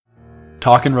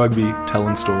Talking rugby,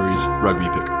 telling stories, rugby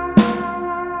pick.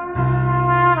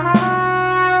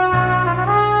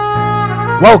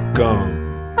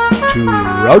 Welcome to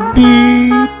Rugby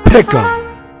Pick'em.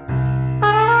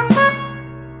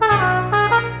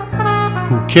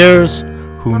 Who cares?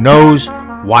 Who knows?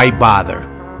 Why bother?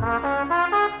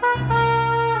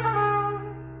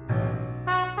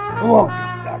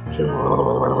 Welcome back to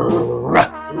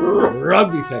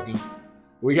Rugby Picking.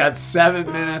 We got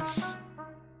 7 minutes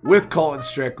with Colton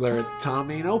Strickler.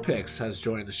 Tommy No Picks has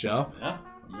joined the show. Yeah,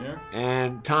 I'm here.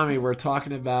 And Tommy, we're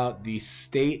talking about the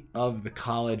state of the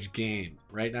college game.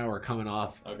 Right now we're coming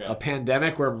off a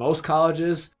pandemic where most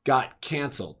colleges got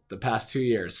canceled the past 2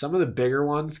 years. Some of the bigger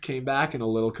ones came back in a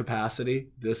little capacity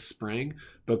this spring.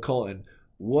 But Colton,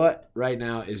 what right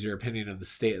now is your opinion of the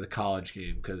state of the college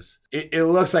game? Because it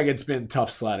looks like it's been tough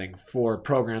sledding for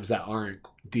programs that aren't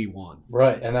D1.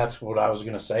 Right, and that's what I was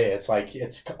going to say. It's like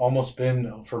it's almost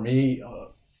been, for me,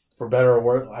 for better or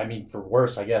worse, I mean, for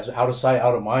worse, I guess, out of sight,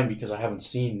 out of mind, because I haven't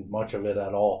seen much of it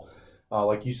at all.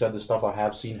 Like you said, the stuff I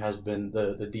have seen has been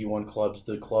the D1 clubs,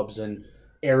 the clubs in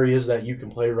areas that you can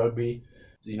play rugby.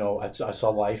 You know, I saw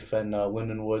Life and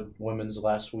Lindenwood Women's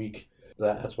last week.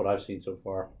 That's what I've seen so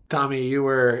far. Tommy, you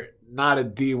were not a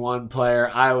D1 player.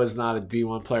 I was not a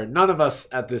D1 player. None of us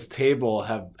at this table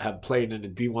have played in a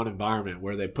D1 environment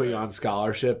where they put you on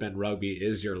scholarship and rugby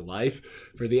is your life.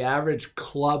 For the average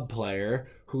club player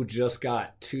who just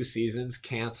got 2 seasons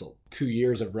canceled, 2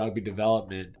 years of rugby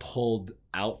development pulled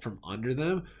out from under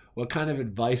them, what kind of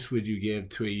advice would you give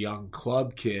to a young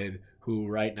club kid who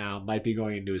right now might be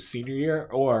going into his senior year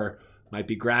or might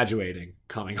be graduating,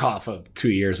 coming off of 2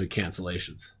 years of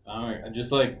cancellations?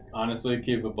 Just honestly,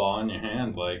 keep a ball in your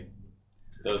hand. Like,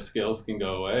 those skills can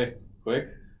go away quick.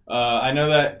 I know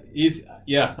that ECU,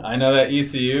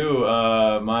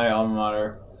 my alma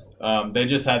mater, they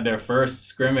just had their first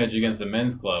scrimmage against the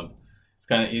men's club. It's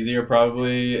kind of easier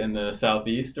probably in the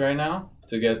southeast right now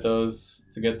to get those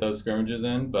scrimmages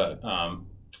in, but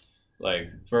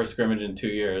first scrimmage in 2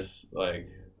 years,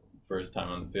 first time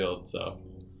on the field, so.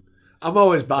 I'm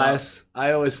always biased.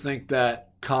 I always think that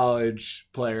college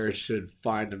players should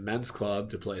find a men's club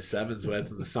to play sevens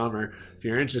with in the summer. If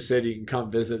you're interested, you can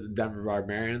come visit the Denver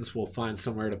Barbarians. We'll find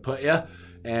somewhere to put you,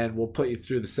 and we'll put you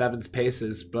through the sevens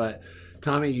paces. But,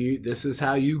 Tommy, this is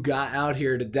how you got out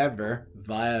here to Denver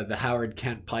via the Howard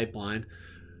Kent pipeline.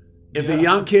 If a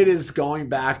young kid is going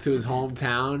back to his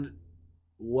hometown,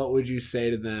 what would you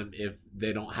say to them if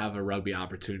they don't have a rugby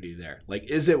opportunity there? Like,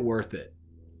 is it worth it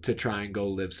to try and go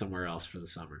live somewhere else for the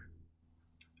summer?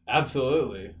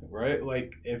 Absolutely, right?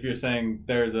 Like, if you're saying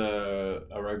there's a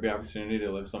rugby opportunity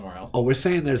to live somewhere else. Oh, we're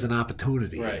saying there's an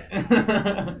opportunity. Right.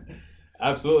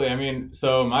 Absolutely. I mean,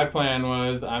 so my plan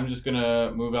was I'm just going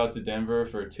to move out to Denver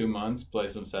for 2 months, play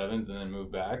some sevens, and then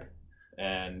move back.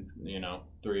 And,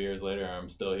 3 years later,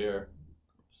 I'm still here.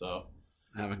 So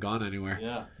I haven't gone anywhere.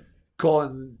 Yeah.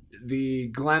 Colin, the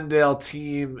Glendale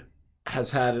team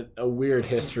has had a weird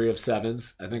history of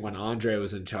sevens. I think when Andre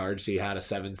was in charge, he had a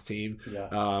sevens team.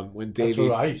 Yeah. When Davey, that's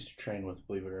what I used to train with,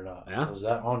 believe it or not. Yeah? Was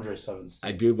that Andre sevens team?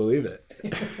 I do believe it.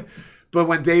 But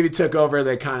when Davey took over,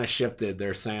 they kind of shifted.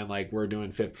 They're saying, we're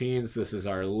doing 15s. This is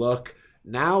our look.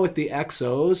 Now with the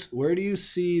XOs, where do you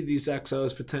see these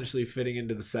XOs potentially fitting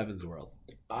into the sevens world?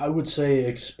 I would say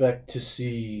expect to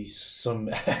see some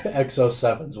XO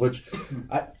sevens, which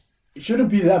it shouldn't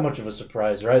be that much of a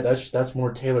surprise, right? That's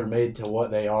more tailor-made to what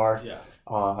they are. Yeah.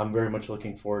 I'm very much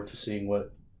looking forward to seeing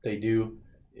what they do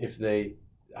if they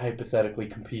hypothetically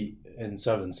compete in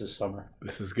sevens this summer.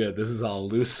 This is good. This is all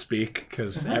loose speak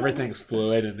because everything's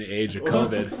fluid in the age of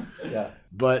COVID. Yeah.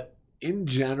 But in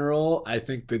general, I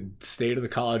think the state of the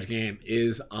college game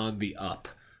is on the up.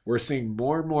 We're seeing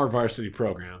more and more varsity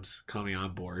programs coming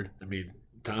on board. I mean,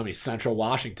 Tommy, Central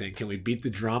Washington, can we beat the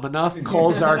drum enough?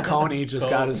 Cole Zarconi just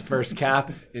got his first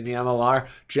cap in the MLR.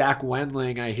 Jack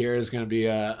Wendling, I hear, is going to be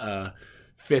a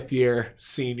fifth-year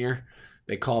senior.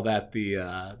 They call that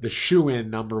the shoe-in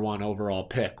 #1 overall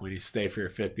pick when you stay for your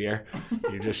 5th year.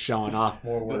 You're just showing off.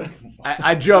 More work.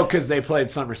 I joke because they played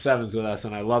summer sevens with us,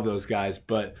 and I love those guys.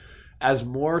 But as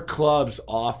more clubs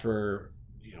offer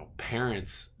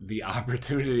parents the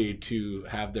opportunity to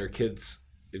have their kids'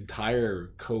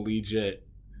 entire collegiate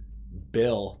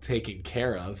bill taken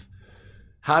care of,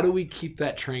 how do we keep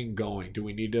that train going? Do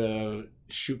we need to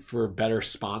shoot for better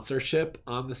sponsorship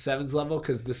on the sevens level?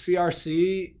 Because the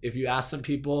CRC, if you ask some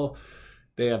people,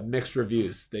 they have mixed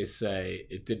reviews. They say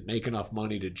it didn't make enough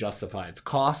money to justify its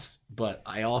costs, but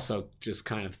I also just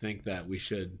kind of think that we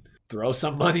should throw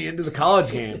some money into the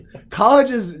college game.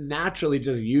 Colleges naturally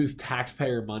just use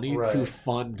taxpayer money to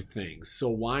fund things. So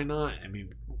why not? I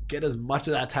mean, get as much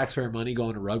of that taxpayer money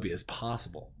going to rugby as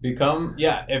possible.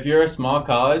 If you're a small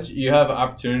college, you have an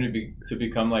opportunity to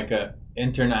become like a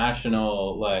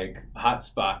international like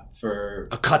hotspot for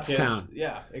A Kutztown.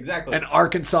 Yeah, exactly. And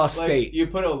Arkansas State. Like, you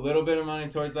put a little bit of money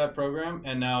towards that program,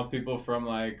 and now people from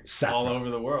like SAFA. all over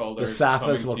the world The are SAFAs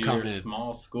coming will to come your in.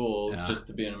 small school Yeah. just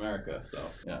to be in America. So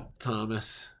yeah.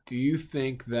 Thomas, do you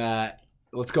think that,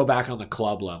 let's go back on the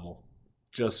club level,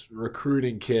 just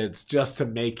recruiting kids just to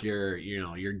make your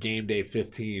game day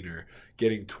 15 or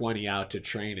getting 20 out to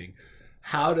training,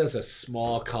 how does a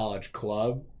small college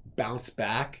club bounce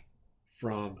back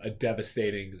from a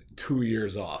devastating 2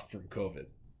 years off from COVID?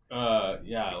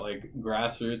 Like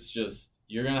grassroots, just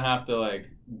you're gonna have to like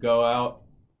go out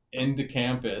into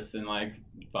campus and like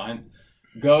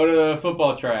go to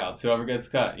football tryouts, whoever gets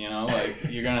cut, like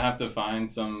you're gonna have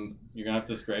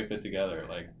to scrape it together.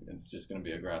 Like it's just gonna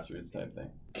be a grassroots type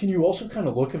thing. Can you also kind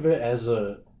of look at it as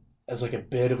like a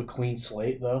bit of a clean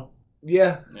slate though?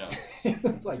 Yeah. Yeah.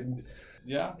 Like,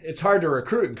 Yeah. It's hard to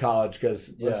recruit in college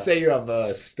because let's Yeah. say you have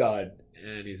a stud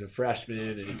and he's a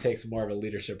freshman and he takes more of a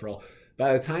leadership role.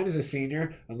 By the time he's a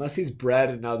senior, unless he's bred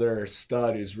another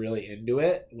stud who's really into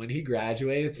it, when he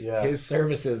graduates, Yeah. his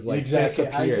services exactly.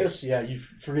 I disappear. guess you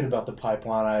forget about the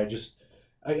pipeline.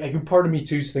 I part of me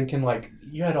too is thinking like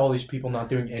you had all these people not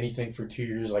doing anything for 2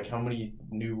 years. Like how many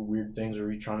new weird things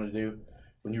were you trying to do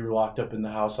when you were locked up in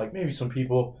the house? Like maybe some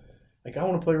people like I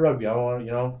want to play rugby. I want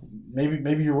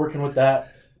maybe you're working with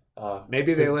that.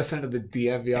 Maybe they listen to the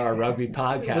DMVR Rugby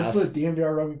podcast Listen to the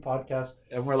DMVR Rugby podcast.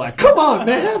 and we're like, come on,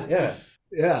 man. Yeah,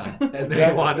 Yeah. And they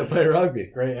Exactly. wanted to play rugby.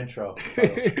 great intro.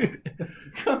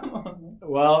 Come on.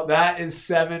 Well, that is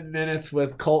 7 minutes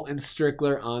with Colton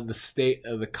Strickler on the state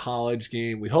of the college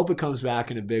game. We hope it comes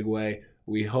back in a big way.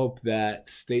 We hope that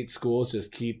state schools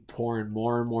just keep pouring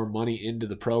more and more money into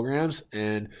the programs,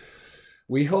 and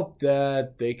we hope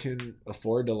that they can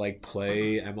afford to like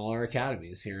play MLR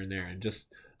academies here and there and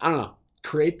just, I don't know,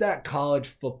 create that college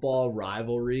football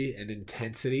rivalry and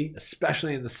intensity,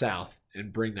 especially in the South,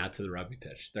 and bring that to the rugby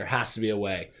pitch. There has to be a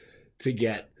way to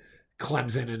get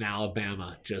Clemson and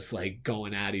Alabama just like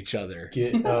going at each other.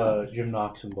 Get Jim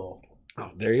Knox involved. Oh,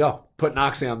 there you go. Put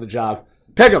Noxie on the job.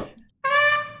 Pick him.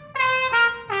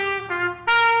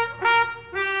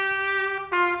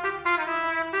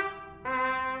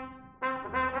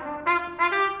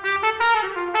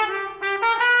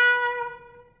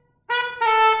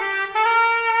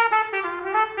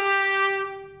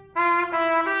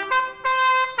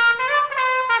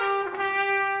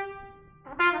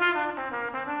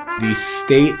 The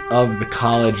state of the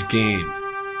college game.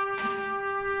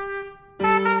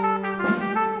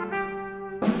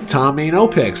 Tommy No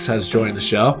Picks has joined the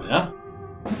show. Yeah.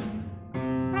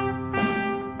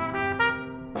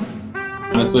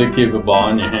 Honestly, keep a ball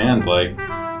in your hand. Like,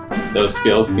 those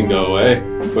skills can go away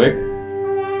quick.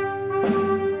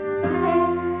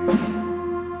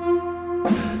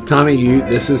 Tommy,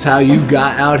 this is how you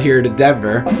got out here to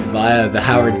Denver via the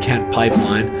Howard Kent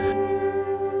pipeline.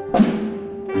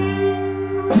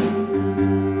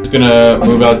 Just gonna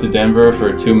move out to Denver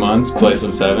for 2 months, play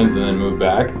some sevens, and then move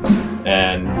back.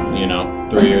 And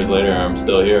 3 years later, I'm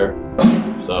still here.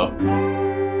 So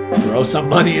Throw some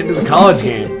money into the college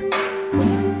game.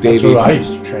 That's Davey, what I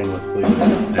used to train with, believe it or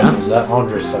not. Yeah? Was that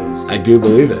Andre Sevens? I do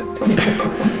believe it.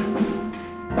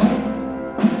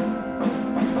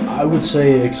 I would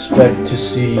say expect to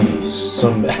see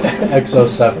some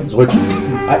XO7s, which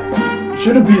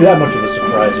shouldn't be that much of a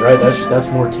surprise, right? That's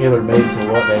more tailor-made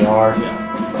to what they are.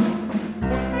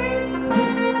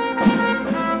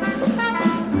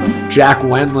 Jack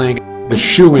Wendling, the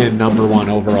shoe-in #1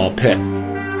 overall pick.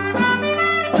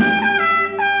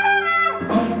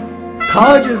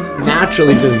 Colleges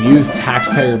naturally just use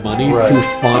taxpayer money Right. to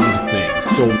fund things.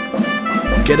 So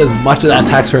get as much of that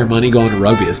taxpayer money going to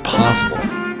rugby as possible.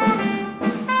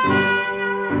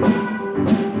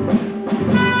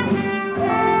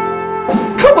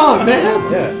 Come on,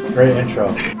 man! Yeah, great intro.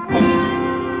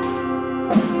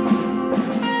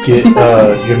 Get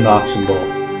Jim Knox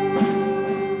involved.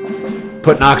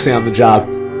 Put Noxie on the job.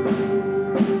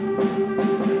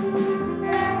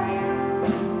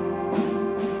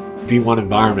 D1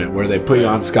 environment where they put you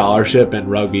on scholarship and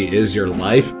rugby is your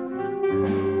life.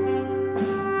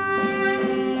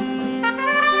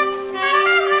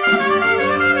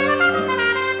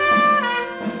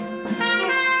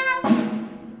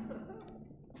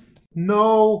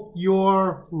 Know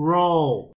your role.